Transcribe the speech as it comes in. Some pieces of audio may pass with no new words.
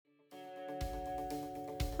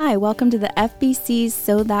Hi, welcome to the FBC's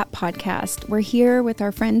So That podcast. We're here with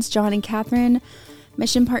our friends John and Catherine,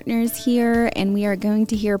 mission partners here, and we are going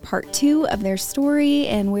to hear part 2 of their story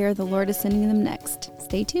and where the Lord is sending them next.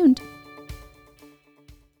 Stay tuned.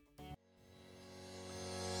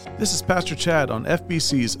 This is Pastor Chad on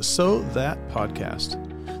FBC's So That podcast.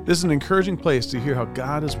 This is an encouraging place to hear how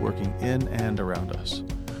God is working in and around us.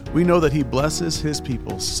 We know that He blesses His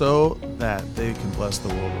people so that they can bless the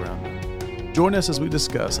world around them. Join us as we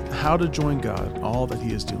discuss how to join God in all that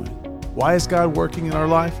He is doing. Why is God working in our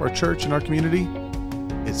life, our church, and our community?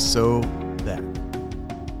 It's so that.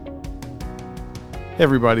 Hey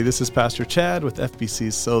everybody, this is Pastor Chad with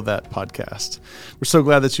FBC's So That podcast. We're so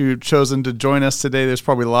glad that you've chosen to join us today. There's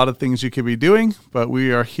probably a lot of things you could be doing, but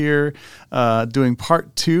we are here doing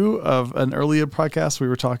part 2 of an earlier podcast. We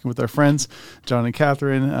were talking with our friends, John and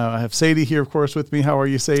Catherine. I have Sadie here, of course, with me. How are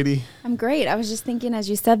you, Sadie? I'm great. I was just thinking as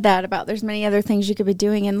you said that about there's many other things you could be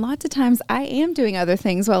doing, and lots of times I am doing other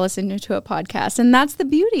things while listening to a podcast, and that's the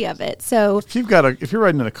beauty of it. So if you're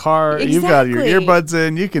riding in a car, You've got your earbuds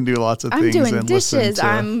in, you can do lots of things. I'm doing and dishes.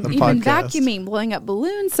 I'm even podcast. vacuuming, blowing up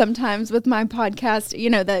balloons sometimes with my podcast,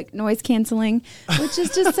 the noise canceling, which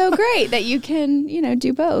is just so great that you can,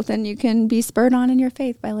 do both, and you can be spurred on in your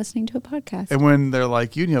faith by listening to a podcast. And when they're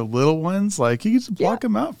like you have little ones, like you can just block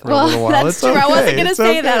them out for a little while. That's it's true. Okay. I wasn't going to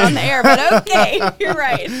say that on the air, but okay. You're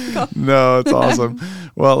right. Cool. No, it's awesome.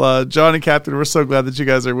 Well, John and Catherine, we're so glad that you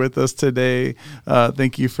guys are with us today.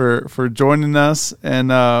 Thank you for joining us. And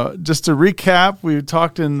just to recap, we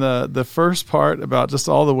talked in the first part about just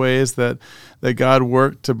all the ways that God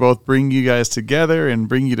worked to both bring you guys together and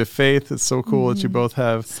bring you to faith. It's so cool that you both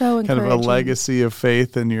have kind of a legacy of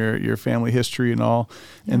faith in your family history and all.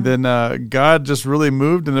 Yeah. And then God just really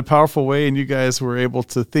moved in a powerful way, and you guys were able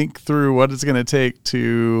to think through what it's going to take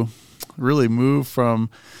to really move from,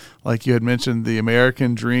 like you had mentioned, the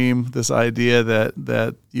American dream, this idea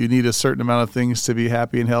that you need a certain amount of things to be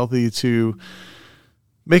happy and healthy, to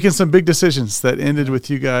making some big decisions that ended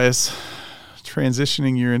with you guys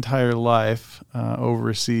transitioning your entire life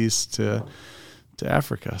overseas to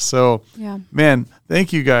Africa. So, man,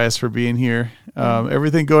 thank you guys for being here.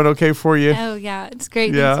 Everything going okay for you? Oh, yeah. It's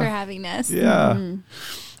great. Thanks for having us. Yeah. Mm-hmm.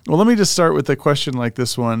 Well, let me just start with a question like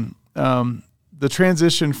this one. The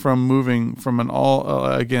transition from moving from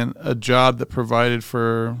a job that provided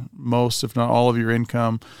for most, if not all of your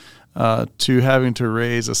income, to having to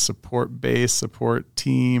raise a support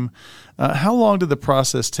team. How long did the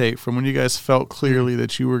process take from when you guys felt clearly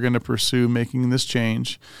that you were going to pursue making this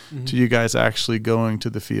change to you guys actually going to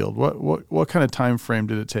the field? What kind of time frame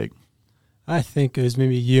did it take? I think it was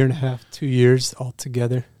maybe 1.5 years, 2 years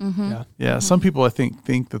altogether. Mm-hmm. Yeah. Some people I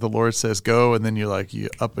think that the Lord says go, and then you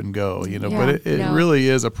up and go, but it really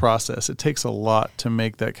is a process. It takes a lot to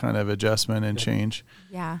make that kind of adjustment and change.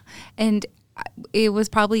 Yeah. And it was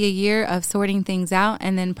probably a year of sorting things out,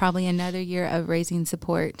 and then probably another year of raising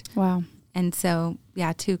support. Wow. And so,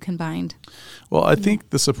 2 combined. Well, I think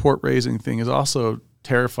the support raising thing is also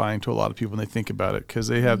terrifying to a lot of people when they think about it, because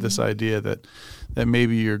they have this idea that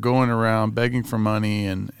maybe you're going around begging for money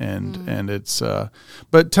and it's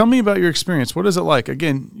but tell me about your experience. What is it like?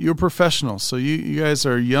 Again, you're professionals, so you guys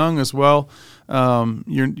are young as well.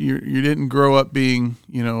 You didn't grow up being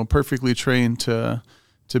perfectly trained to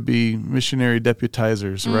be missionary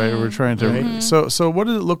deputizers, right? We're trying to. Mm-hmm. So what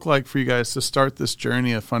did it look like for you guys to start this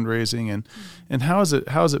journey of fundraising, and how has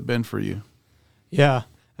it been for you? Yeah,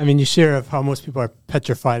 I mean, you share of how most people are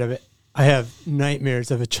petrified of it. I have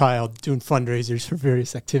nightmares of a child doing fundraisers for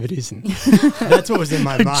various activities, and that's what was in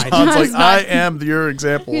my mind. John's I am your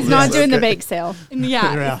example. He's not doing the bake sale.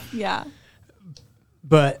 Yeah.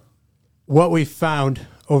 But what we found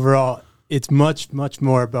overall, it's much, much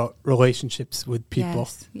more about relationships with people.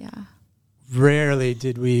 Yes, yeah. Rarely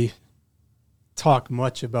did we talk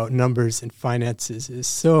much about numbers and finances. It's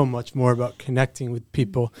so much more about connecting with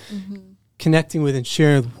people, connecting with and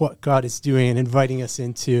sharing what God is doing and inviting us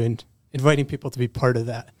into and inviting people to be part of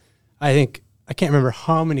that. I can't remember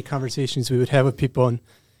how many conversations we would have with people, and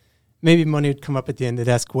maybe money would come up at the end. They'd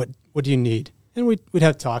ask, what do you need? And we'd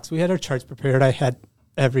have talks. We had our charts prepared. I had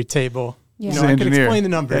every table. Yeah. I could explain the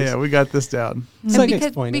numbers. Yeah, we got this down.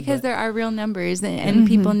 Because there are real numbers and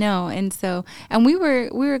people know. And so, and we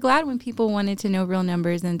were glad when people wanted to know real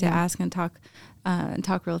numbers and to ask and talk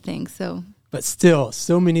real things. So, but still,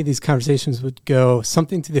 so many of these conversations would go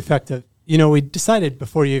something to the effect of, we decided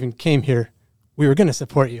before you even came here, we were going to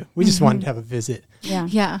support you. We just wanted to have a visit.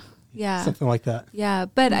 Yeah. Something like that. Yeah.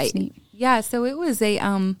 But so it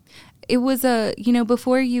was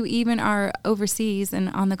before you even are overseas and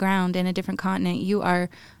on the ground in a different continent, you are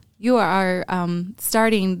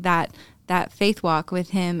starting that that faith walk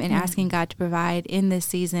with him and asking God to provide in this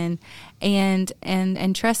season, and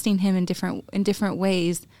trusting him in different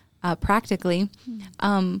ways, practically.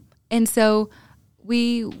 And so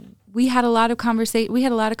we had a lot of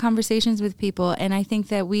conversations with people, and I think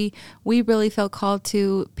that we really felt called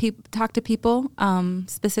to talk to people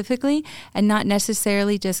specifically, and not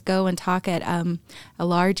necessarily just go and talk at a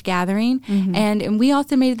large gathering. And we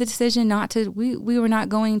also made the decision not to. We were not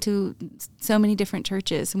going to so many different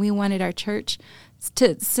churches. We wanted our church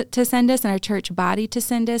to send us, and our church body to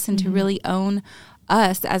send us, and to really own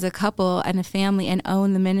us as a couple and a family, and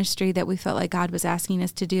own the ministry that we felt like God was asking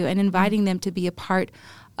us to do, and inviting them to be a part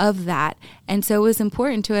of that. And so it was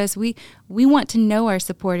important to us. We want to know our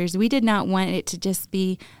supporters. We did not want it to just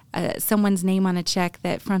be someone's name on a check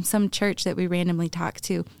that from some church that we randomly talked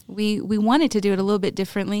to. We wanted to do it a little bit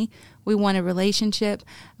differently. We want a relationship,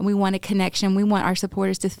 and we want a connection. We want our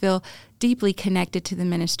supporters to feel deeply connected to the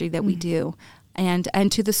ministry that we do. And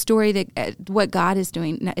to the story that what God is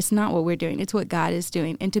doing. It's not what we're doing; it's what God is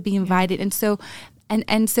doing, and to be invited. And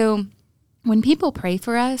so when people pray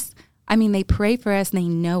for us, I mean, they pray for us, and they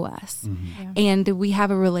know us, and we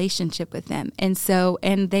have a relationship with them, and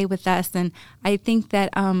they with us. And I think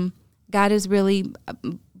that God has really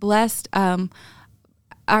blessed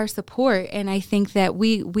our support, and I think that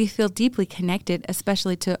we feel deeply connected,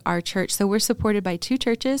 especially to our church. So we're supported by 2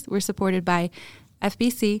 churches. We're supported by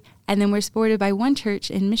FBC, and then we're supported by one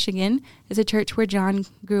church in Michigan. It's a church where John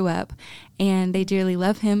grew up, and they dearly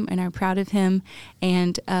love him and are proud of him,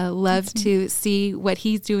 and love to see what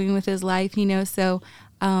he's doing with his life, So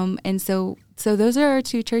those are our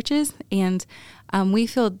 2 churches, and we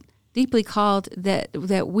feel deeply called that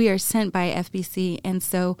we are sent by FBC, and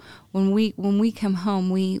so when we come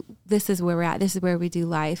home, this is where we're at. This is where we do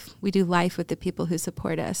life. We do life with the people who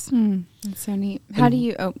support us. That's so neat. How do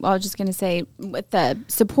you? I was just going to say, with the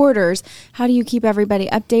supporters, how do you keep everybody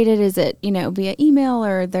updated? Is it via email,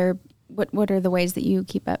 or what are the ways that you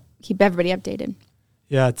keep everybody updated?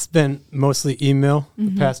 Yeah, it's been mostly email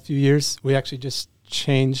the past few years. We actually just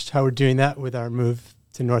changed how we're doing that with our move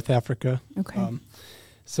to North Africa. Okay.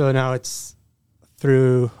 So now it's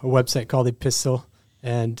through a website called Epistle,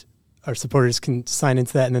 and our supporters can sign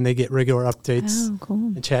into that, and then they get regular updates. Oh,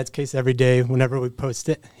 cool. In Chad's case, every day, whenever we post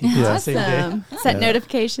it, he gets the same day. Set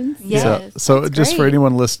notifications. Yes. So just for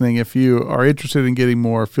anyone listening, if you are interested in getting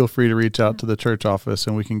more, feel free to reach out to the church office,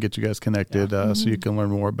 and we can get you guys connected so you can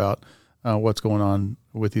learn more about what's going on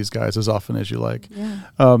with these guys as often as you like.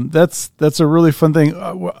 That's a really fun thing.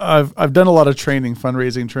 I've done a lot of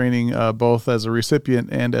fundraising training, both as a recipient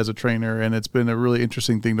and as a trainer, and it's been a really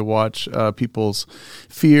interesting thing to watch people's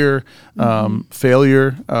fear,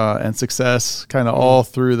 failure, and success, kind of all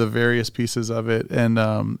through the various pieces of it. And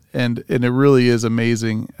it really is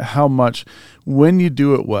amazing how much, when you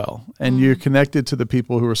do it well and you're connected to the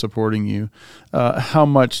people who are supporting you, how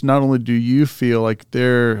much not only do you feel like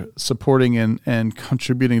they're supporting and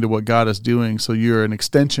contributing to what God is doing, so you're an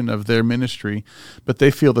extension of their ministry, but they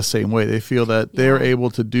feel the same way. They feel that they're able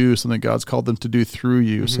to do something God's called them to do through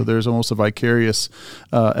you. So there's almost a vicarious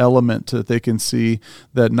element that they can see,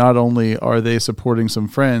 that not only are they supporting some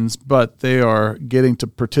friends, but they are getting to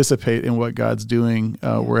participate in what God's doing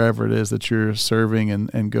wherever it is that you're serving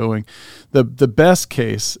and going. The best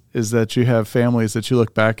case is that you have families that you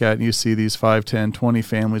look back at and you see these 5, 10, 20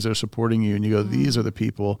 families that are supporting you, and you go, these are the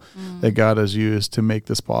people that God has used to make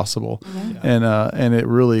this possible. And it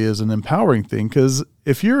really is an empowering thing, because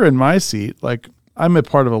if you're in my seat, like, I'm a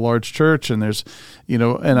part of a large church, and there's,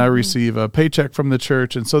 and I receive a paycheck from the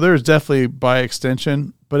church, and so there's definitely by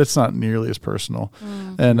extension, but it's not nearly as personal.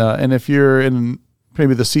 And if you're in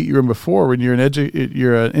maybe the seat you were in before, when you're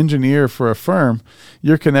an engineer for a firm,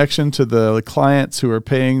 your connection to the clients who are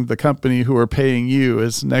paying the company who are paying you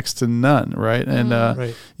is next to none, right?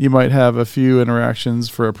 And you might have a few interactions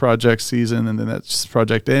for a project season, and then that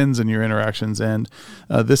project ends and your interactions end.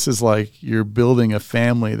 This is like you're building a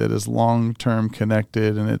family that is long-term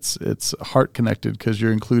connected, and it's heart connected, because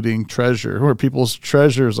you're including treasure. Where people's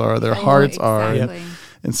treasures are, their hearts are.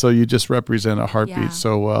 And so you just represent a heartbeat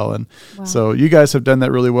so well. And so you guys have done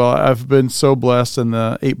that really well. I've been so blessed in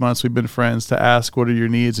the 8 months we've been friends to ask, what are your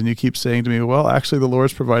needs? And you keep saying to me, well, actually the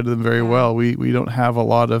Lord's provided them very well. We don't have a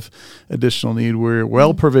lot of additional need. We're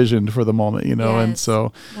well provisioned for the moment, and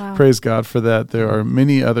so praise God for that. There are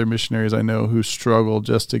many other missionaries I know who struggle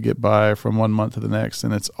just to get by from one month to the next.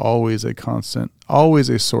 And it's always a constant always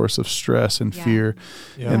a source of stress and fear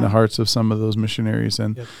in the hearts of some of those missionaries.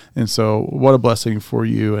 And so what a blessing for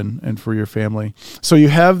you and for your family. So you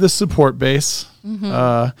have this support base.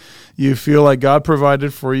 You feel like God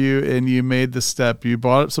provided for you, and you made the step. You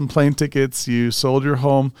bought some plane tickets. You sold your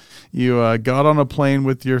home. You got on a plane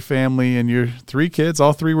with your family and your 3 kids.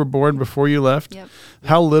 All 3 were born before you left. Yep.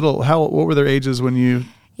 What were their ages when you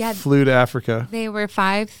flew to Africa? They were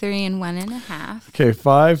 5, 3, and 1.5. Okay,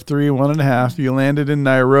 5, 3, 1.5. You landed in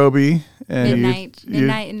Nairobi. And midnight in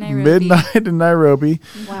Nairobi. Midnight in Nairobi.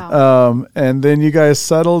 Wow. And then you guys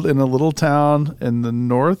settled in a little town in the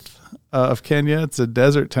north of Kenya. It's a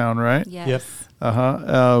desert town, right? Yes.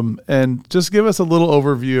 Yep. And just give us a little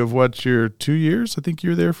overview of what your 2 years. I think you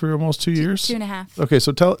were there for almost 2 years. 2.5. Okay,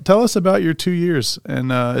 so tell us about your 2 years,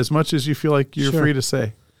 and as much as you feel like you're free to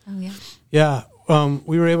say. Oh yeah. Yeah.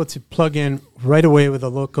 We were able to plug in right away with a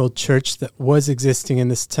local church that was existing in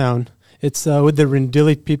this town. It's with the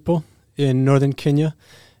Rendili people in northern Kenya,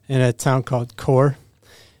 in a town called Kor,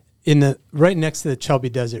 right next to the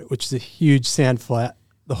Chalbi Desert, which is a huge sand flat.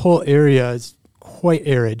 The whole area is quite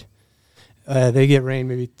arid. They get rain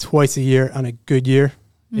maybe twice a year on a good year,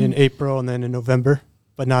 in April and then in November,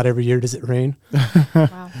 but not every year does it rain.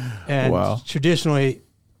 Wow. And traditionally,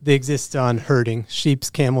 they exist on herding, sheep,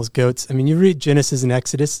 camels, goats. I mean, you read Genesis and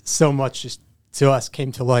Exodus, so much just to us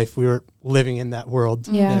came to life. We were living in that world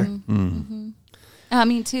there. I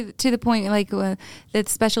mean, to the point, like that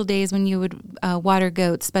special days when you would water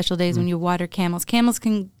goats, special days when you water camels. Camels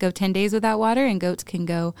can go 10 days without water, and goats can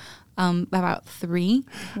go about 3.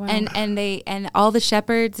 Wow. And all the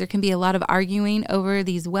shepherds, there can be a lot of arguing over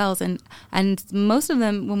these wells, and most of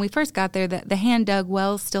them, when we first got there, the hand dug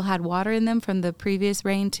wells still had water in them from the previous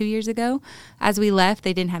rain 2 years ago. As we left,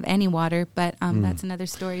 they didn't have any water, but that's another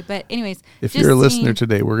story. But anyways, if you're a listener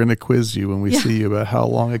today, we're going to quiz you when we see you about how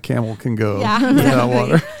long a camel can go without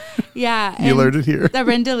water. Yeah, you learned it here. The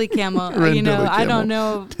Rendili camel. Camel. I don't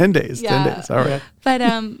know. 10 days. 10 days. All right.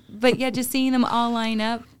 But yeah, just seeing them all line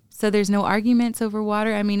up. So there's no arguments over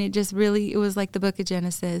water. I mean, it was like the book of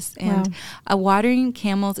Genesis. And watering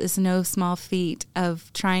camels is no small feat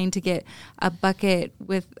of trying to get a bucket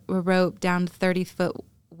with a rope down to 30-foot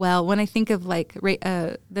well. When I think of like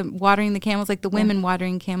the watering the camels, like the women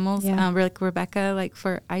watering camels, like Rebecca, like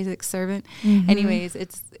for Isaac's servant. Anyways,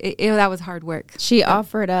 that was hard work. She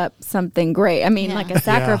offered up something great. I mean, like a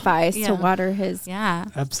sacrifice to water his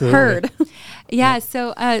herd.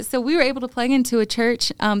 So we were able to plug into a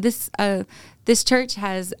church. This church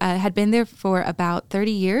had been there for about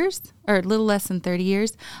 30 years, or a little less than 30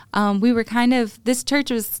 years. This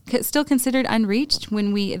church was still considered unreached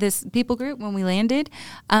this people group when we landed.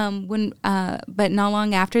 But not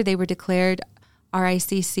long after, they were declared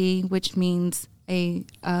RICC, which means a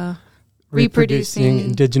reproducing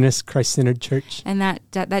indigenous Christ-centered church, and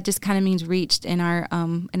that just kind of means reached in our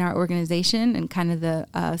organization, and kind of the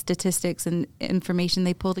statistics and information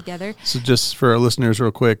they pull together. So just for our listeners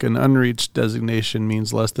real quick, an unreached designation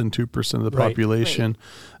means less than 2% of the population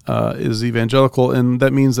is evangelical, and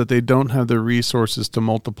that means that they don't have the resources to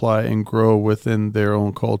multiply and grow within their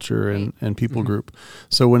own culture and people group.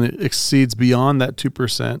 So when it exceeds beyond that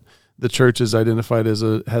 2%, the church is identified as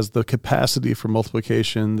has the capacity for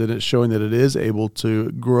multiplication, that it's showing that it is able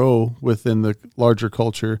to grow within the larger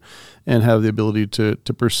culture and have the ability to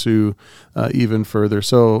pursue even further.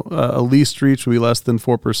 So a least reach would be less than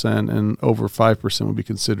 4%, and over 5% would be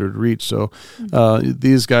considered reach. So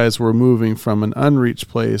these guys were moving from an unreached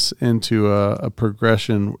place into a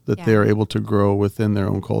progression that they're able to grow within their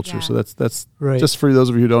own culture. So that's right. Just for those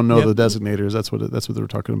of you who don't know the designators, that's what they were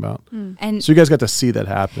talking about. And so you guys got to see that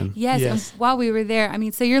happen. Yes. And while we were there, I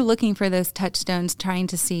mean, so you're looking for those touchstones, trying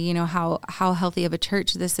to see, how healthy of a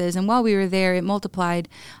church this is. And while we were there, it multiplied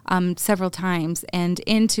several times, and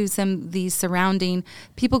into some of these surrounding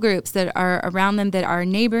people groups that are around them, that are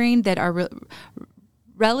neighboring, that are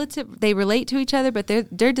relative. They relate to each other, but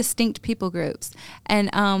they're distinct people groups. And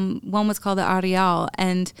one was called the Arial,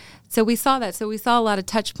 and so we saw that. So we saw a lot of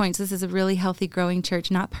touch points. This is a really healthy, growing church.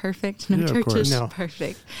 Not perfect. No church is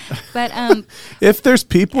perfect. But if there's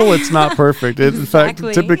people, it's not perfect. It,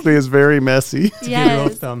 exactly. In fact, typically is very messy.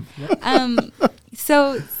 Yes.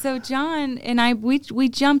 So John and I, we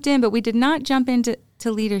jumped in, but we did not jump into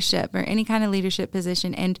leadership or any kind of leadership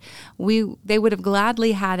position, and they would have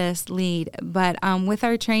gladly had us lead, but with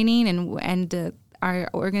our training and our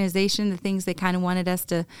organization, the things they kind of wanted us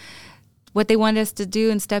to. What they wanted us to do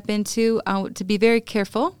and step into, to be very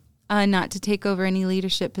careful not to take over any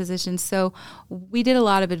leadership positions. So we did a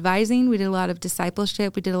lot of advising, we did a lot of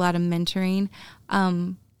discipleship, we did a lot of mentoring,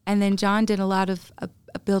 and then John did a lot of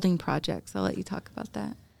building projects. I'll let you talk about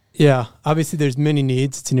that. Yeah, obviously there's many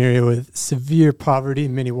needs. It's an area with severe poverty,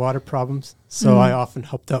 many water problems. So I often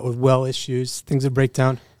helped out with well issues, things that break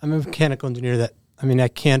down. I'm a mechanical engineer I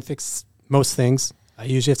can fix most things. I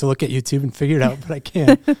usually have to look at YouTube and figure it out, but I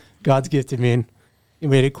can. God's gifted me and He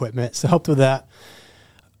made equipment. So helped with that.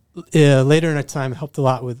 Later in our time, helped a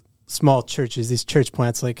lot with small churches, these church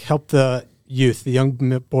plants, like help the youth, the young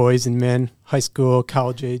boys and men, high school,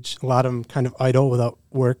 college age. A lot of them kind of idle without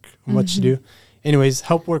work, much to do. Anyways,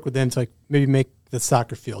 help work with them to like maybe make the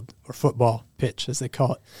soccer field or football pitch, as they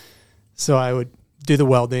call it. So I would do the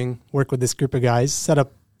welding, work with this group of guys, set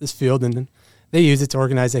up this field, and then they use it to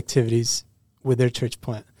organize activities with their church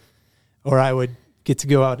plant. Or I would get to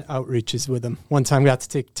go out outreaches with them. One time I got to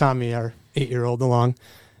take Tommy, our 8-year-old, along.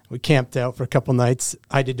 We camped out for a couple nights.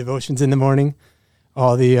 I did devotions in the morning.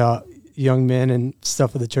 All the young men and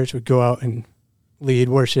stuff of the church would go out and lead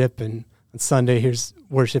worship. And on Sunday, here's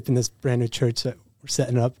worship in this brand new church that we're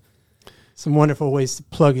setting up. Some wonderful ways to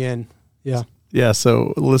plug in. Yeah. Yeah.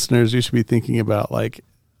 So listeners, you should be thinking about like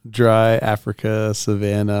dry Africa,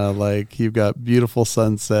 savanna, like you've got beautiful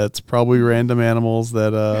sunsets, probably random animals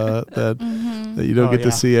that that you don't get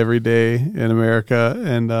to see every day in America,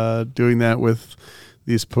 and doing that with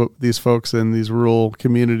these folks in these rural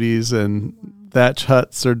communities and thatch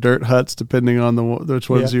huts or dirt huts, depending on which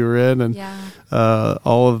ones you were in, and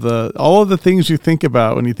all of the things you think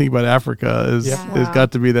about when you think about Africa is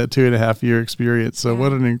got to be that 2.5 year experience. So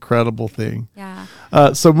what an incredible thing. Yeah.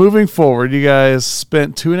 So moving forward, you guys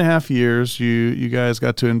spent 2.5 years. You guys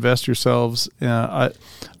got to invest yourselves. I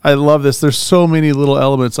love this. There's so many little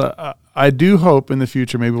elements. I do hope in the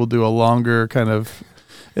future maybe we'll do a longer kind of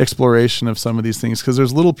exploration of some of these things, because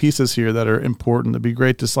there's little pieces here that are important. It'd be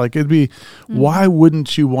great to it'd be why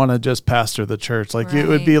wouldn't you want to just pastor the church? Like it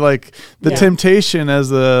would be like the temptation as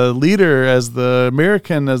the leader, as the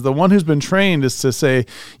American, as the one who's been trained, is to say,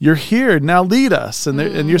 you're here now, lead us, and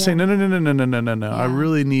and you're saying no, I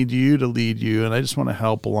really need you to lead you, and I just want to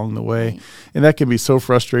help along the way. And that can be so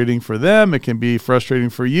frustrating for them. It can be frustrating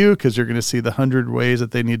for you, because you're going to see the 100 ways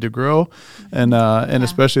that they need to grow, and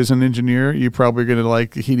especially as an engineer, you probably are going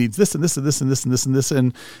to he needs this and this and this and this and this and this,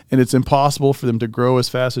 and it's impossible for them to grow as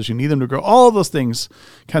fast as you need them to grow. All of those things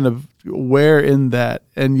kind of wear in that,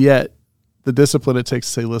 and yet the discipline it takes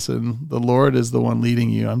to say, listen, the Lord is the one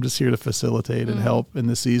leading you. I'm just here to facilitate and help in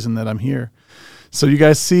the season that I'm here. So you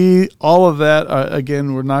guys see all of that.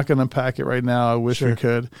 Again, we're not going to unpack it right now. I wish we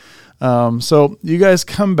could. So you guys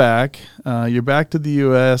come back. You're back to the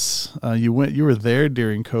U.S. You were there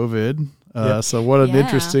during COVID. So what an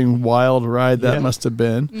interesting, wild ride that must have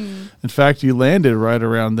been. In fact, you landed right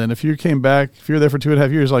around then. If you came back, if you were there for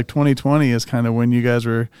 2.5 years, like 2020 is kind of when you guys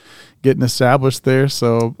were getting established there.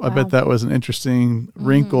 So I bet that was an interesting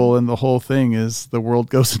wrinkle in the whole thing, is the world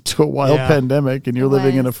goes into a wild pandemic and you're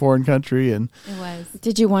living in a foreign country. And it was.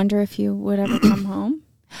 Did you wonder if you would ever come home?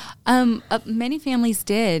 Many families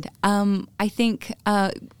did. I think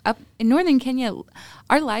up in northern Kenya,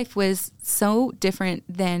 our life was so different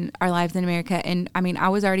than our lives in America. And I mean, I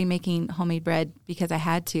was already making homemade bread because I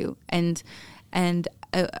had to, and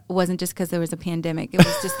it wasn't just because there was a pandemic. It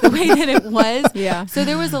was just the way that it was. So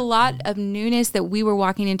there was a lot of newness that we were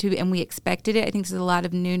walking into, and we expected it. I think there's a lot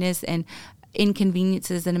of newness and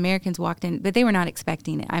inconveniences that Americans walked in, but they were not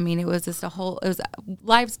expecting it. I mean, it was just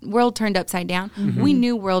world turned upside down. We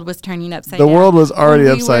knew world was turning upside down. The world was already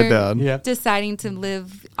upside down. Deciding to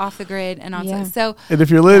live off the grid and on so. And if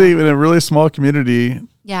you're living in a really small community,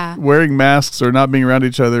 wearing masks or not being around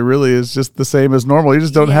each other really is just the same as normal. You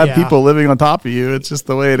just don't have people living on top of you. It's just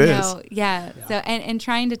the way it is. So and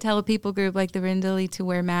trying to tell a people group like the Rendili to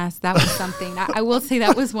wear masks, that was something. I will say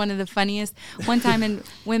that was one of the funniest. One time in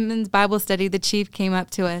women's Bible study, the chief came up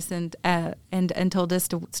to us and told us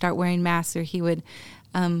to start wearing masks, or he would.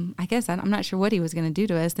 I guess I'm not sure what he was going to do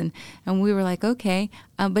to us, and we were like, okay,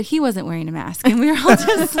 but he wasn't wearing a mask, and we were all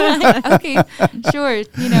just like, okay, sure,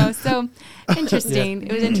 So interesting.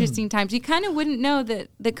 It was interesting times. You kind of wouldn't know that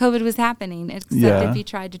COVID was happening, except if you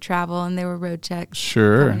tried to travel and there were road checks.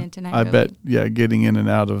 Sure, coming into Nairobi. I bet. Getting in and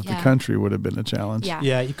out of the country would have been a challenge.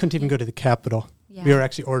 Yeah, you couldn't even go to the capital. We were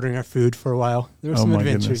actually ordering our food for a while. There were some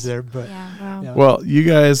adventures there, but well, you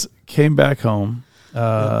guys came back home,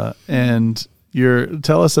 and.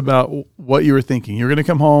 Tell us about what you were thinking. You're going to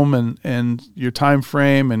come home and your time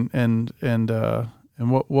frame and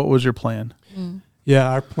what was your plan? Yeah,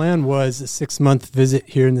 our plan was a 6-month visit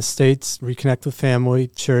here in the States, reconnect with family,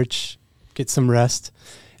 church, get some rest,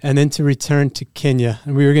 and then to return to Kenya.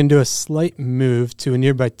 And we were going to do a slight move to a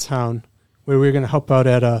nearby town where we were going to help out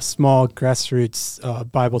at a small grassroots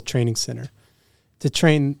Bible training center to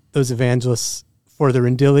train those evangelists for the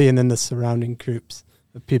Rendili and then the surrounding groups.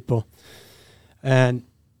 of people. And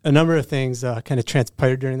a number of things kind of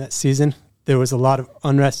transpired during that season. There was a lot of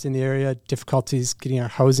unrest in the area, difficulties getting our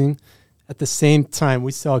housing. At the same time,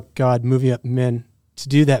 we saw God moving up men to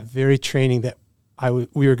do that very training that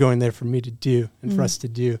we were going there for me to do and for us to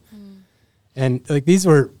do. And like these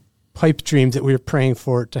were pipe dreams that we were praying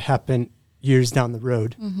for to happen years down the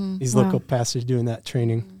road. These local pastors doing that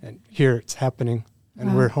training, and here it's happening,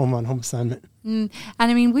 and we're home on home assignment. And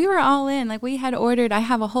I mean, we were all in. Like, we had ordered, I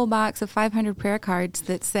have a whole box of 500 prayer cards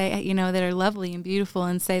that say, you know, that are lovely and beautiful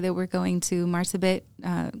and say that we're going to Marsabit,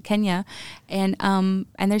 Kenya. And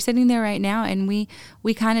they're sitting there right now. And we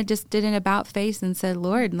kind of just did an about face and said,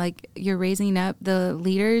 Lord, like, you're raising up the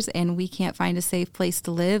leaders and we can't find a safe place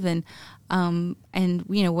to live. And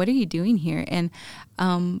you know, what are you doing here? And,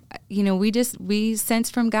 you know, we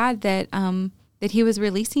sensed from God that he was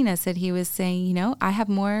releasing us, that he was saying, you know, I have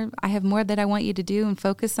more that I want you to do and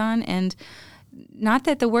focus on. And not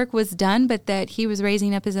that the work was done, but that he was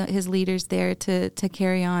raising up his leaders there to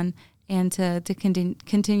carry on and to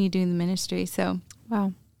continue doing the ministry. So,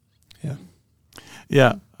 wow. Yeah.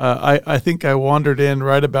 Yeah. I think I wandered in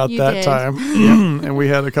right about You that did. time and we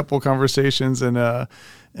had a couple conversations and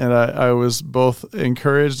I was both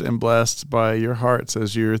encouraged and blessed by your hearts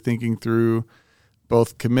as you're thinking through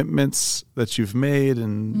both commitments that you've made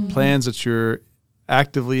and plans that you're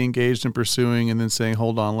actively engaged in pursuing, and then saying,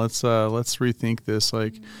 hold on, let's rethink this.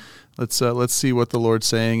 Like, let's see what the Lord's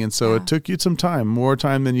saying. And so it took you some time, more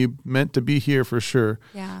time than you meant to be here for sure.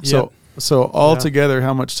 Yeah. So altogether,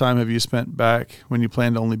 how much time have you spent back when you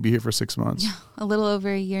planned to only be here for 6 months? Yeah, a little over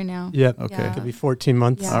a year now. Yep. Okay. Yeah. Could be 14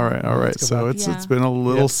 months. Yeah. All right. So it's been a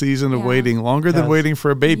little season of Yeah. waiting, longer than Yes. waiting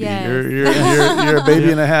for a baby. Yes. You're a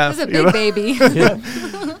baby and a half. It was a you big know? baby. Yeah.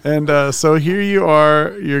 And so here you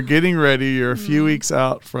are, you're getting ready. You're a few weeks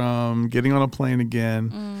out from getting on a plane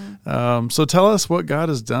again. So tell us what God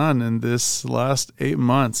has done in this last 8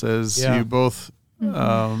 months as you both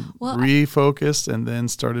refocused and then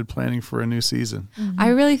started planning for a new season. I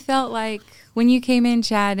really felt like when you came in,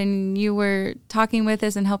 Chad, and you were talking with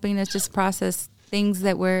us and helping us just process things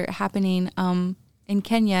that were happening in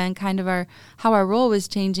Kenya and kind of how our role was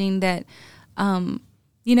changing, that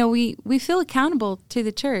you know, we feel accountable to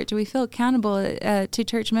the church. We feel accountable to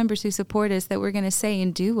church members who support us, that we're going to say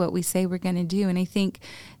and do what we say we're going to do. And I think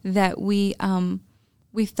that we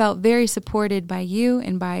felt very supported by you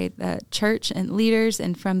and by the church and leaders,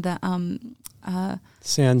 and from the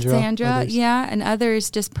Sandra, others. and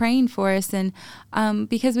others just praying for us. And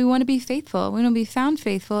because we want to be faithful, we want to be found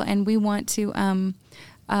faithful, and we want to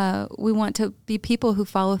be people who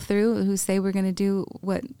follow through, who say we're going to do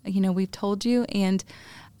what, you know, we've told you. And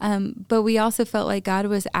but we also felt like God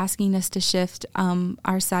was asking us to shift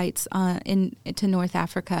our sights into North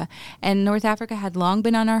Africa. And North Africa had long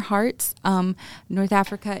been on our hearts. North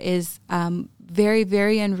Africa is very,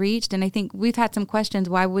 very unreached. And I think we've had some questions.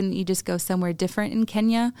 Why wouldn't you just go somewhere different in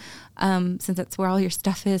Kenya? Since that's where all your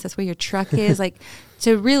stuff is, that's where your truck is. Like,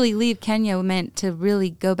 to really leave Kenya meant to really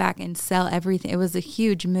go back and sell everything. It was a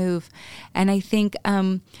huge move. And I think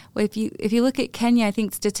if you look at Kenya, I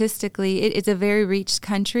think statistically it's a very reached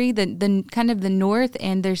country. The kind of the north,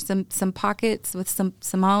 and there's some pockets with some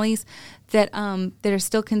Somalis that are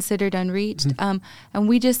still considered unreached. And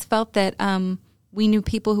we just felt that we knew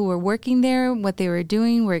people who were working there, what they were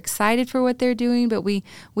doing. We're excited for what they're doing, but we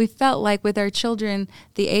felt like with our children,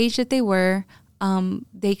 the age that they were,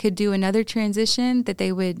 they could do another transition, that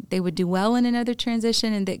they would do well in another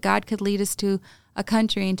transition, and that God could lead us to a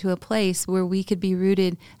country and to a place where we could be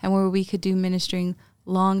rooted and where we could do ministering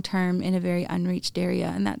long term in a very unreached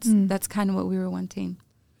area. And that's kind of what we were wanting.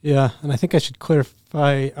 Yeah, and I think I should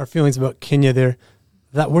clarify our feelings about Kenya there.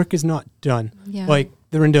 That work is not done. Yeah. Like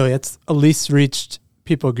the Rendille, it's a least reached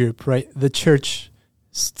people group, right? The church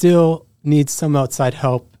still needs some outside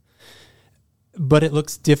help, but it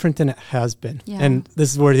looks different than it has been. Yeah. And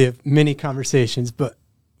this is worthy of many conversations, but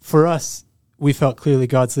for us, we felt clearly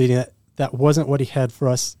God's leading that wasn't what he had for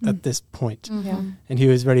us at this point. Mm-hmm. And he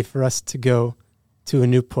was ready for us to go to a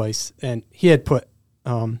new place. And he had put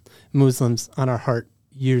Muslims on our heart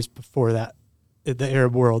years before that, the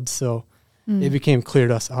Arab world. So it became clear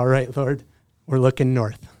to us, all right, Lord, we're looking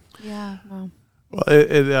north. Yeah. Wow. Well,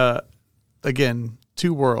 it again,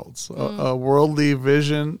 two worlds, a worldly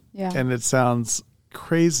vision, and it sounds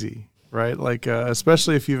crazy, right? Like,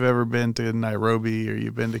 especially if you've ever been to Nairobi or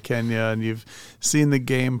you've been to Kenya and you've seen the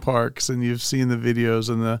game parks and you've seen the videos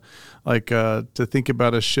and to think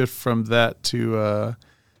about a shift from that to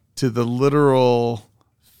the literal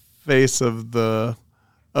face of the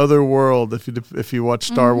other world. If you watch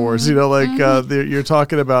Star Wars, you're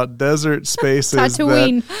talking about desert spaces.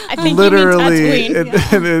 Tatooine. I think literally, you mean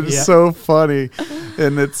Tatooine. and it's so funny,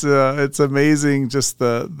 and it's amazing. Just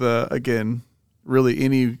the again,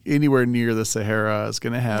 really anywhere near the Sahara is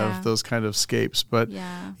going to have those kind of scapes, but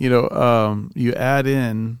you add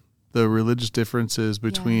in the religious differences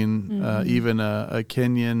between even a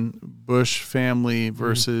Kenyan bush family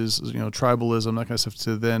versus tribalism, that kind of stuff,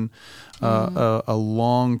 to then a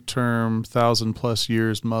long-term 1,000+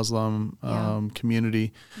 years Muslim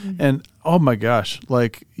community. And oh my gosh,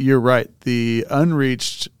 like you're right, the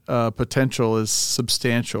unreached potential is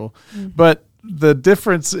substantial, but the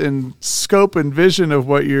difference in scope and vision of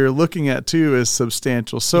what you're looking at too is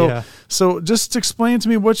substantial. So just explain to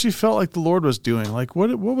me what you felt like the Lord was doing. Like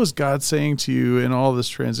what was God saying to you in all this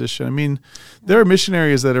transition? I mean, there are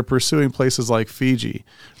missionaries that are pursuing places like Fiji,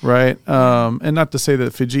 right? And not to say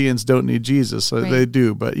that Fijians don't need Jesus, they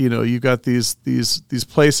do, but you got these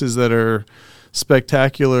places that are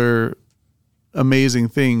spectacular, amazing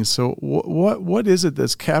things. So what is it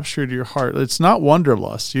that's captured your heart? It's not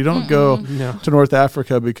wanderlust. You don't go to North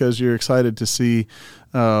Africa because you're excited to see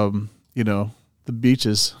the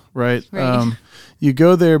beaches, right? You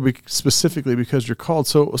go there specifically because you're called.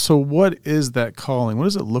 So what is that calling? What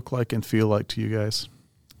does it look like and feel like to you guys?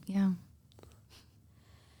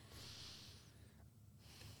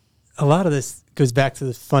 A lot of this goes back to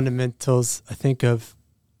the fundamentals, I think, of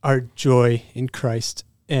our joy in Christ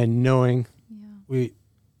and knowing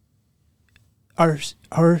our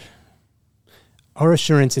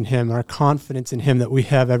assurance in Him, our confidence in Him that we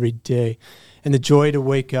have every day, and the joy to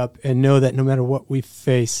wake up and know that no matter what we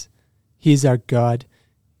face, He's our God.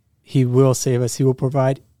 He will save us. He will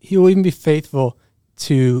provide. He will even be faithful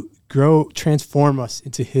to transform us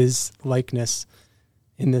into His likeness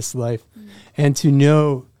in this life. And to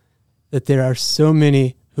know that there are so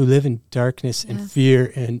many who live in darkness and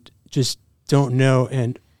fear and just don't know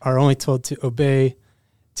and are only told to obey,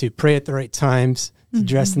 to pray at the right times, to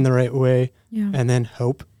dress in the right way, and then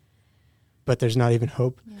hope. But there's not even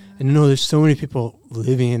hope. And no, there's so many people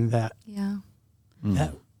living in that.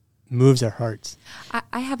 That moves our hearts.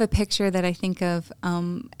 I have a picture that I think of,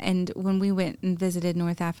 and when we went and visited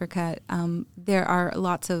North Africa, there are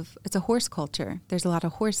it's a horse culture. There's a lot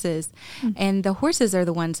of horses, and the horses are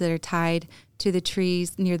the ones that are tied to the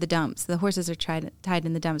trees near the dumps. The horses are tied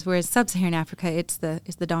in the dumps, whereas sub-Saharan Africa, it's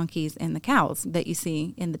the donkeys and the cows that you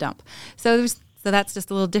see in the dump. So that's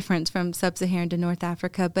just a little difference from sub-Saharan to North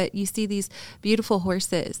Africa. But you see these beautiful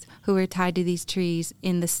horses who are tied to these trees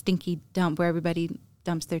in the stinky dump where everybody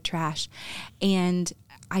dumps their trash. And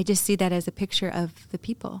I just see that as a picture of the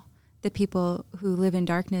people who live in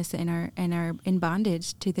darkness and are in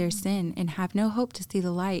bondage to their sin and have no hope to see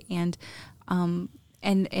the light, and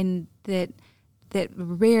that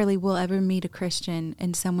rarely will ever meet a Christian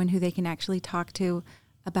and someone who they can actually talk to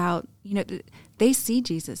about, they see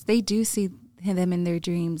Jesus. They do see them in their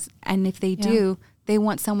dreams. And if they do, they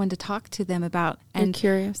want someone to talk to them about. And they're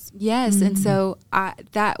curious. Yes. And so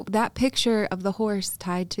that picture of the horse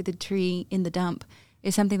tied to the tree in the dump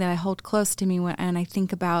is something that I hold close to me and I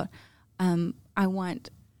think about, I want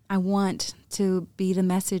to be the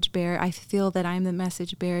message bearer. I feel that I'm the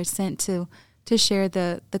message bearer sent to share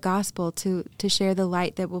the gospel, to share the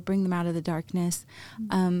light that will bring them out of the darkness,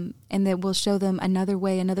 and that will show them another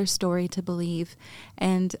way, another story to believe.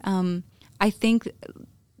 And I think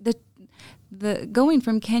the going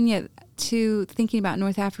from Kenya to thinking about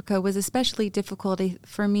North Africa was especially difficult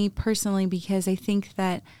for me personally, because I think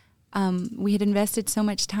that we had invested so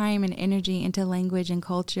much time and energy into language and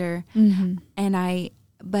culture,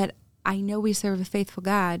 but I know we serve a faithful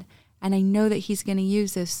God, and I know that He's going to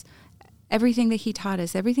use us. Everything that He taught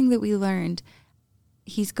us, everything that we learned,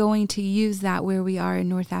 He's going to use that where we are in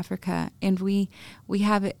North Africa. And we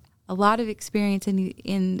have a lot of experience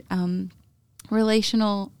in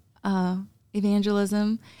relational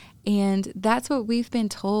evangelism, and that's what we've been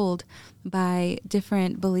told by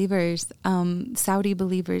different believers, Saudi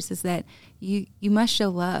believers, is that you must show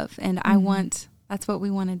love, and that's what we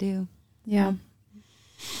want to do. Yeah.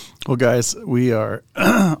 Well, guys, we are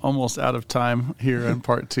almost out of time here in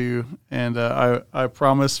part 2, and I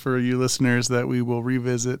promise for you listeners that we will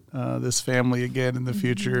revisit this family again in the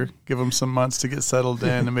future, give them some months to get settled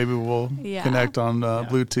in, and maybe we'll connect on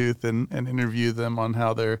Bluetooth and interview them on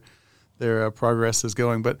how their progress is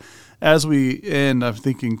going. But as we end, I'm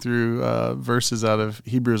thinking through verses out of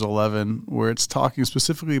Hebrews 11, where it's talking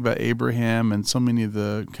specifically about Abraham and so many of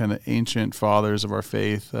the kind of ancient fathers of our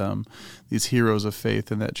faith, these heroes of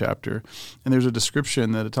faith in that chapter. And there's a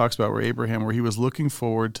description that it talks about where Abraham, where he was looking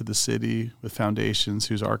forward to the city with foundations,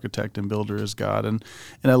 whose architect and builder is God. And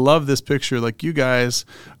I love this picture. Like, you guys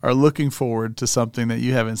are looking forward to something that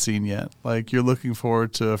you haven't seen yet. Like, you're looking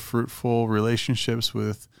forward to fruitful relationships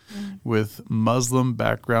with Muslim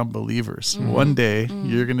background believers. One day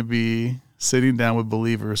you're going to be sitting down with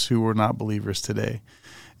believers who were not believers today.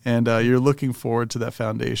 And you're looking forward to that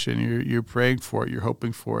foundation. You're praying for it. You're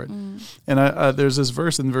hoping for it. And there's this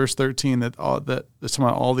verse in verse 13 that's talking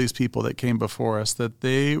about all these people that came before us, that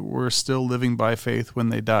they were still living by faith when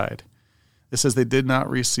they died. It says they did not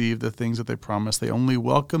receive the things that they promised. They only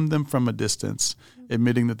welcomed them from a distance,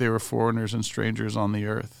 admitting that they were foreigners and strangers on the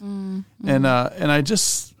earth. And I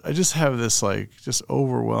just have this just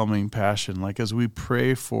overwhelming passion. Like, as we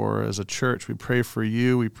pray for, as a church, we pray for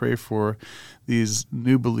you, we pray for these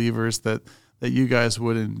new believers, that you guys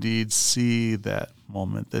would indeed see that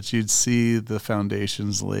moment, that you'd see the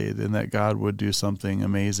foundations laid, and that God would do something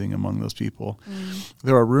amazing among those people.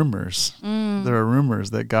 There are rumors. There are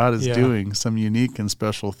rumors that God is doing some unique and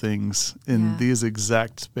special things in these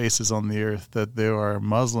exact spaces on the earth, that there are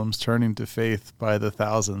Muslims turning to faith by the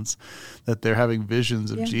thousands, that they're having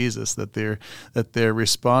visions of Jesus, that they're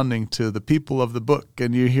responding to the people of the book.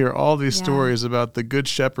 And you hear all these stories about the good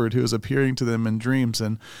shepherd who is appearing to them in dreams,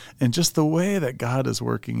 and just the way that God is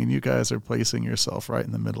working, and you guys are placing yourself right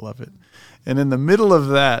in the middle of it. And in the middle of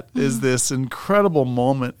that is this incredible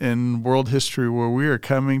moment in world history where we are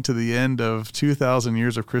coming to the end of 2,000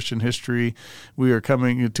 years of Christian history. We are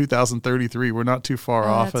coming in 2033. We're not too far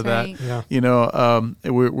off of that. Yeah.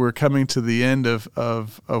 We're coming to the end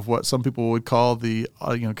of what some people would call the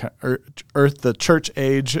the church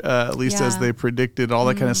age, at least as they predicted, all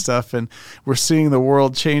that kind of stuff. And we're seeing the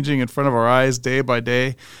world changing in front of our eyes day by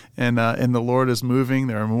day. And the Lord is moving.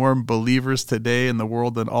 There are more believers today in the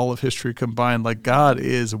world than all of history combined. Like, God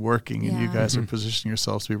is working, and you guys are positioning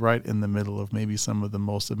yourselves to be right in the middle of maybe some of the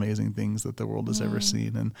most amazing things that the world has ever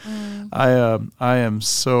seen. And I am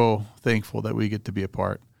so thankful that we get to be a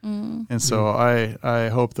part. And so I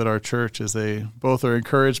hope that our church, as they both are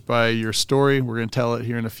encouraged by your story, we're going to tell it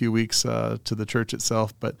here in a few weeks to the church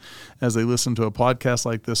itself, but as they listen to a podcast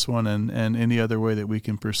like this one and any other way that we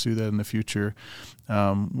can pursue that in the future,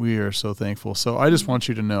 we are so thankful. So I just want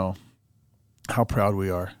you to know how proud we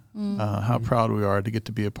are. How proud we are to get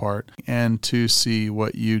to be a part and to see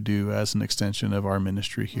what you do as an extension of our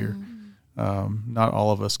ministry here. Not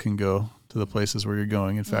all of us can go to the places where you're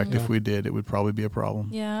going. In fact, if we did, it would probably be a problem.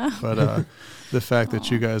 Yeah. But the fact that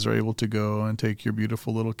you guys are able to go and take your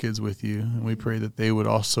beautiful little kids with you, and we pray that they would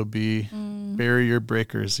also be barrier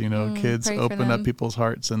breakers. Kids open up people's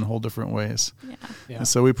hearts in whole different ways. Yeah. And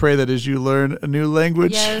so we pray that as you learn a new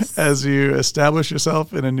language, as you establish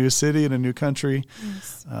yourself in a new city, in a new country,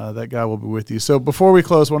 that God will be with you. So before we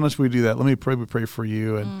close, why don't we do that? Let me pray. We pray for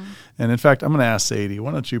you. And in fact, I'm going to ask Sadie,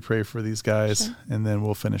 why don't you pray for these guys, and then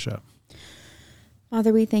we'll finish up.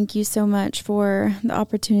 Father, we thank you so much for the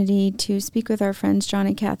opportunity to speak with our friends John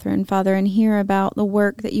and Catherine, Father, and hear about the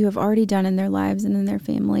work that you have already done in their lives and in their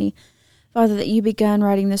family. Father, that you began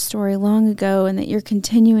writing this story long ago, and that you're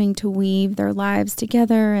continuing to weave their lives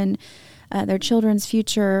together and their children's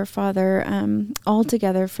future, Father, all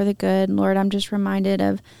together for the good. Lord, I'm just reminded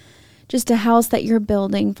of just a house that you're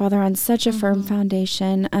building, Father, on such a firm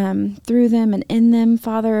foundation, through them and in them,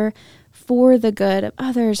 Father, for the good of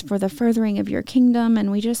others, for the furthering of your kingdom.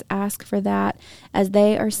 And we just ask for that as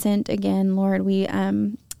they are sent again, Lord. We,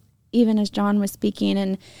 even as John was speaking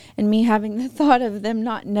and me having the thought of them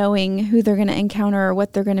not knowing who they're going to encounter or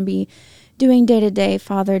what they're going to be doing day to day,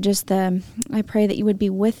 Father, I pray that you would be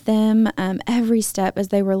with them every step as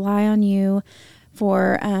they rely on you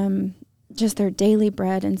for just their daily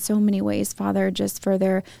bread in so many ways, Father, just for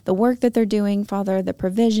the work that they're doing, Father, the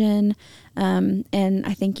provision. And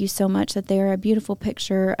I thank you so much that they are a beautiful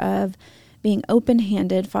picture of being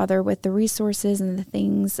open-handed, Father, with the resources and the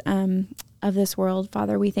things of this world.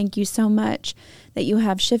 Father, we thank you so much that you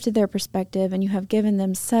have shifted their perspective and you have given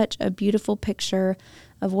them such a beautiful picture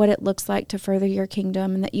of what it looks like to further your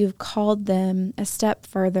kingdom, and that you've called them a step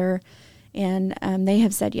further. And they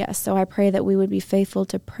have said yes. So I pray that we would be faithful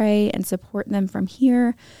to pray and support them from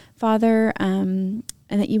here, Father, and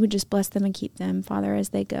that you would just bless them and keep them, Father, as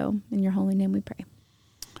they go. In your holy name we pray.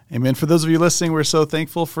 Amen. For those of you listening, we're so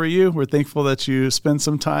thankful for you. We're thankful that you spend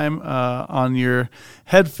some time on your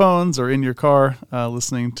headphones or in your car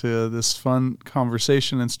listening to this fun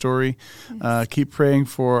conversation and story. Yes. Keep praying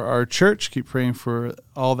for our church. Keep praying for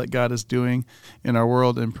all that God is doing in our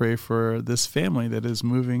world, and pray for this family that is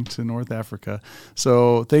moving to North Africa.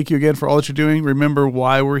 So thank you again for all that you're doing. Remember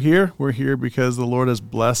why we're here. We're here because the Lord has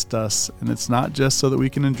blessed us, and it's not just so that we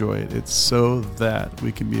can enjoy it. It's so that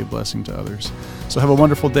we can be a blessing to others. So have a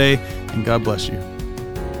wonderful day, and God bless you.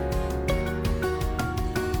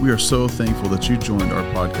 We are so thankful that you joined our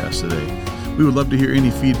podcast today. We would love to hear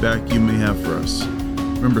any feedback you may have for us.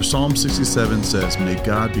 Remember, Psalm 67 says, "May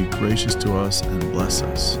God be gracious to us and bless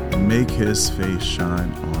us, and make his face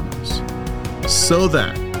shine on us, so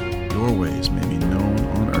that your ways may be known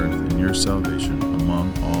on earth and your salvation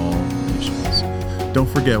among all nations." Don't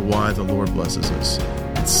forget why the Lord blesses us.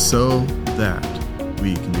 It's so that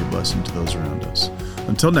we can be a blessing to those around us.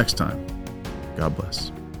 Until next time, God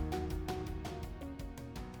bless.